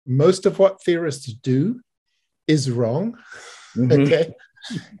most of what theorists do is wrong. Mhm. Okay.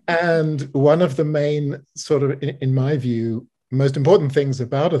 And one of the main sort of, in my view, most important things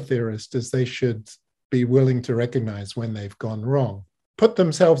about a theorist is they should be willing to recognize when they've gone wrong, put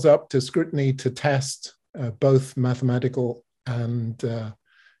themselves up to scrutiny, to test, both mathematical and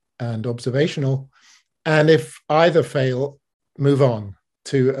observational. And if either fail, move on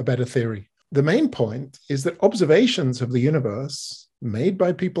to a better theory. The main point is that observations of the universe made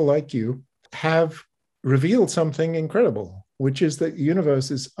by people like you have revealed something incredible, which is that the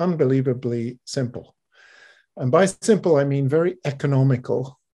universe is unbelievably simple. And by simple, I mean very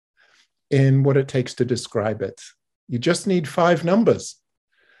economical in what it takes to describe it. You just need 5 numbers.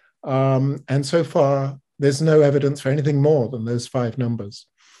 And so far, there's no evidence for anything more than those 5 numbers.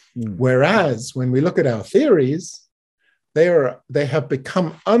 Whereas when we look at our theories, they have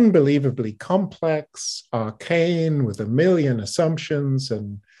become unbelievably complex, arcane, with a million assumptions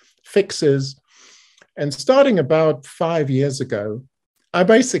and fixes. And starting about 5 years ago, I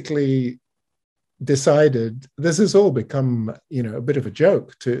basically decided this has all become, a bit of a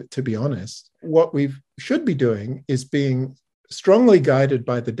joke, to be honest. What we should be doing is being strongly guided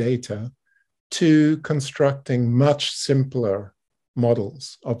by the data to constructing much simpler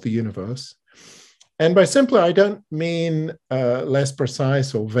models of the universe. And by simpler, I don't mean less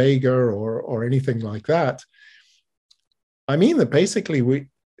precise or vaguer or anything like that. I mean that basically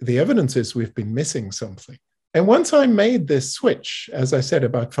the evidence is we've been missing something. And once I made this switch, as I said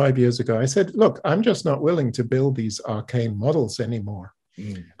about 5 years ago, I said, look, I'm just not willing to build these arcane models anymore.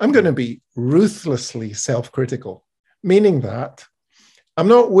 I'm going to be ruthlessly self-critical, meaning that I'm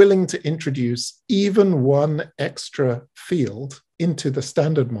not willing to introduce even one extra field into the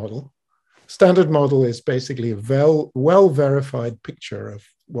standard model. Standard model is basically a well-verified picture of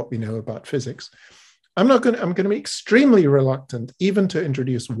what we know about physics. I'm going to be extremely reluctant even to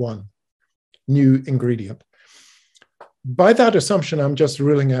introduce one new ingredient. By that assumption, I'm just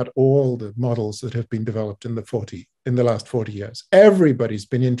ruling out all the models that have been developed in the last 40 years. Everybody's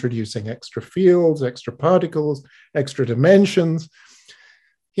been introducing extra fields, extra particles, extra dimensions.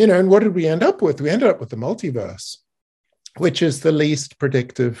 And what did we end up with? We ended up with the multiverse, which is the least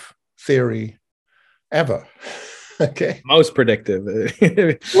predictive theory ever. Okay. Most predictive.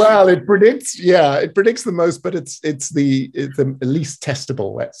 Well, it predicts the most, but it's the least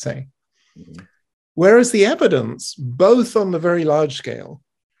testable, let's say. Whereas the evidence, both on the very large scale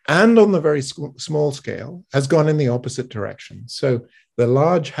and on the very small scale, has gone in the opposite direction. So the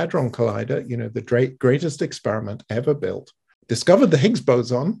Large Hadron Collider, the greatest experiment ever built, discovered the Higgs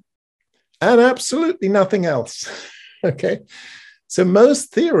boson and absolutely nothing else. Okay. So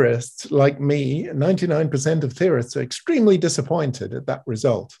most theorists like me, 99% of theorists, are extremely disappointed at that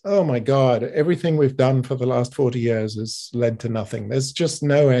result. Oh my God, everything we've done for the last 40 years has led to nothing. There's just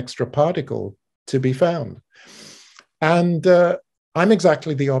no extra particle to be found. And I'm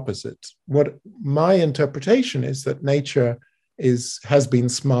exactly the opposite. What my interpretation is that nature has been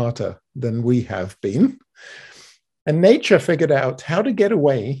smarter than we have been. And nature figured out how to get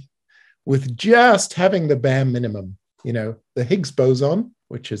away with just having the bare minimum. The Higgs boson,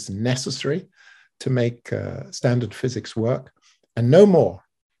 which is necessary to make standard physics work, and no more.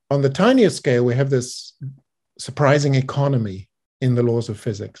 On the tiniest scale, we have this surprising economy in the laws of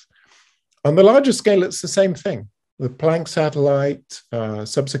physics. On the larger scale, it's the same thing. The Planck satellite,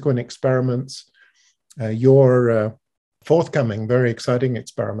 subsequent experiments, your forthcoming very exciting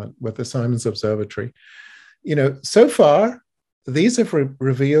experiment with the Simons Observatory. So far, these have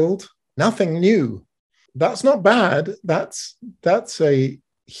revealed nothing new. That's not bad. That's a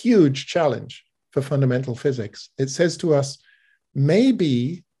huge challenge for fundamental physics. It says to us,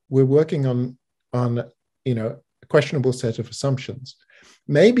 maybe we're working on a questionable set of assumptions.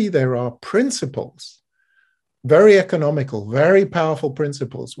 Maybe there are principles, very economical, very powerful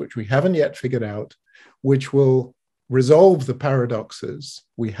principles, which we haven't yet figured out, which will resolve the paradoxes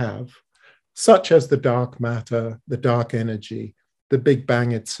we have, such as the dark matter, the dark energy, the Big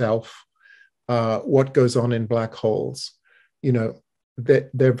Bang itself, what goes on in black holes. They're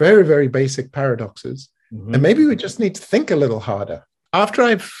very, very basic paradoxes. Mm-hmm. And maybe we just need to think a little harder. After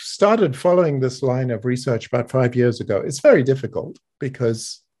I've started following this line of research about 5 years ago, it's very difficult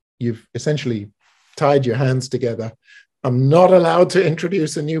because you've essentially tied your hands together. I'm not allowed to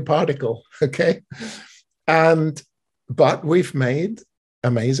introduce a new particle, okay? But we've made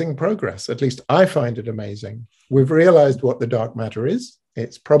amazing progress. At least I find it amazing. We've realized what the dark matter is.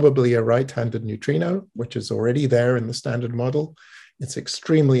 It's probably a right-handed neutrino, which is already there in the standard model. It's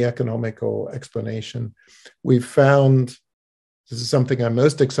extremely economical explanation. We've found, this is something I'm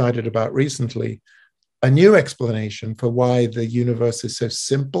most excited about recently, a new explanation for why the universe is so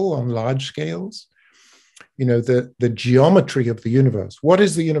simple on large scales. The geometry of the universe. What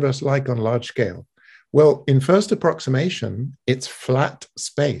is the universe like on large scale? Well, in first approximation, it's flat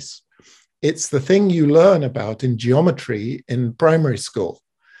space. It's the thing you learn about in geometry in primary school.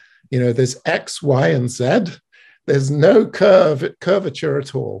 There's X, Y, and Z. There's no curvature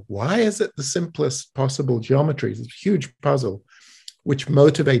at all. Why is it the simplest possible geometry? It's a huge puzzle, which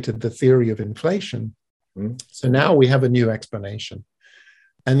motivated the theory of inflation. So now we have a new explanation.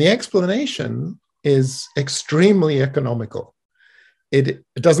 And the explanation is extremely economical. It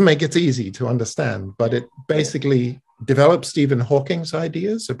doesn't make it easy to understand, but it basically develops Stephen Hawking's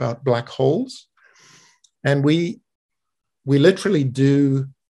ideas about black holes. And we literally do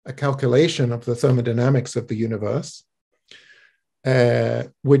a calculation of the thermodynamics of the universe,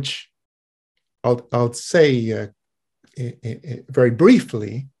 which I'll say very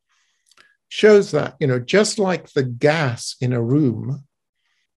briefly, shows that, just like the gas in a room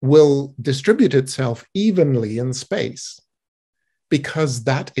will distribute itself evenly in space, because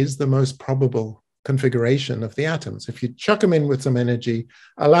that is the most probable configuration of the atoms. If you chuck them in with some energy,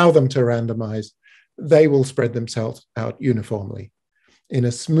 allow them to randomize, they will spread themselves out uniformly in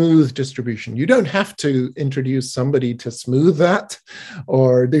a smooth distribution. You don't have to introduce somebody to smooth that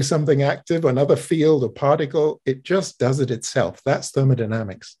or do something active, another field or particle. It just does it itself. That's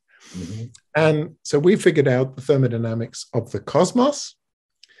thermodynamics. Mm-hmm. And so we figured out the thermodynamics of the cosmos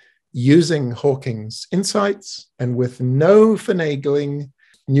using Hawking's insights, and with no finagling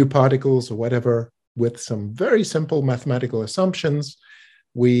new particles or whatever, with some very simple mathematical assumptions,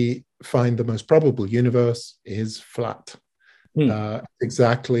 we find the most probable universe is flat.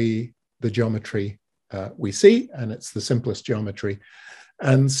 Exactly the geometry we see, and it's the simplest geometry.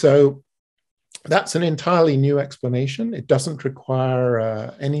 And so that's an entirely new explanation. It doesn't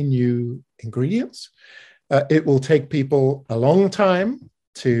require any new ingredients. It will take people a long time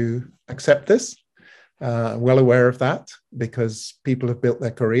to accept this. Well aware of that, because people have built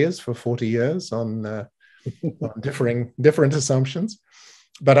their careers for 40 years on different assumptions.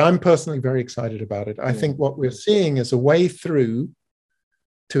 But I'm personally very excited about it. I think what we're seeing is a way through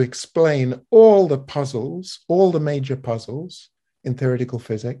to explain all the puzzles, all the major puzzles in theoretical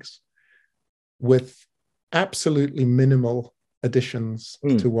physics, with absolutely minimal additions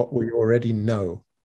to what we already know.